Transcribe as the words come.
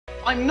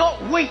I'm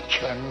not weak.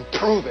 Then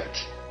prove it.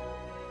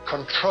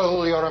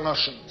 Control your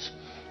emotions.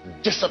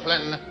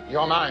 Discipline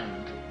your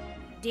mind.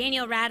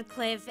 Daniel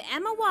Radcliffe,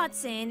 Emma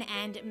Watson,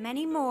 and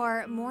many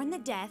more mourn the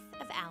death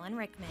of Alan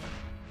Rickman.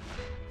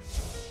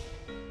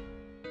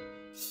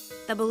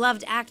 The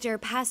beloved actor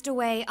passed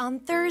away on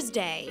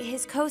Thursday.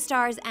 His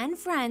co-stars and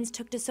friends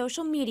took to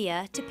social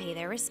media to pay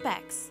their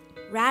respects.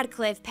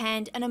 Radcliffe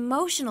penned an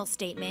emotional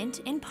statement,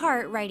 in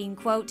part writing,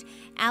 quote,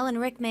 "Alan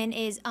Rickman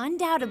is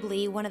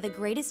undoubtedly one of the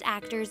greatest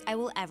actors I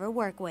will ever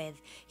work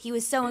with. He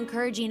was so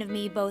encouraging of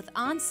me both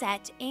on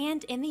set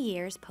and in the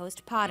years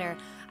post-Potter.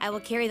 I will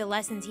carry the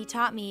lessons he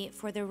taught me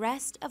for the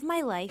rest of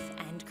my life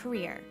and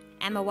career."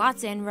 Emma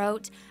Watson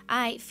wrote,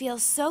 "I feel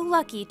so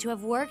lucky to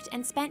have worked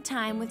and spent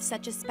time with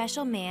such a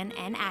special man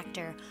and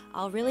actor.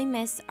 I'll really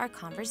miss our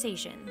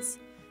conversations."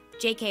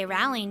 J.K.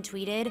 Rowling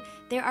tweeted,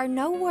 "There are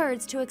no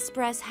words to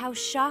express how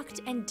shocked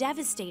and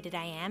devastated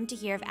I am to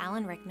hear of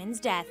Alan Rickman's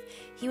death.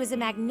 He was a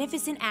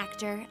magnificent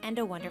actor and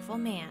a wonderful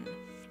man."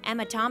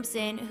 Emma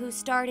Thompson, who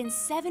starred in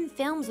 7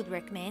 films with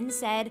Rickman,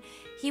 said,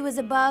 "He was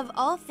above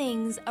all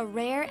things a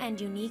rare and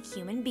unique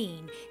human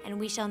being, and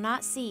we shall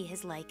not see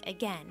his like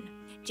again."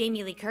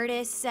 Jamie Lee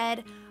Curtis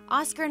said,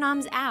 "Oscar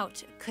noms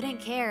out. Couldn't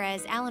care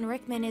as Alan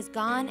Rickman is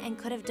gone and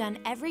could have done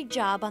every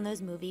job on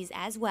those movies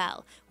as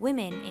well,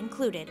 women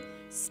included.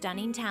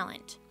 Stunning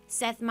talent."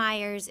 Seth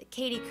Meyers,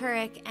 Katie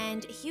Couric,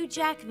 and Hugh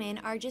Jackman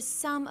are just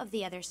some of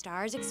the other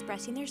stars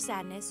expressing their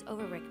sadness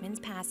over Rickman's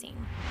passing.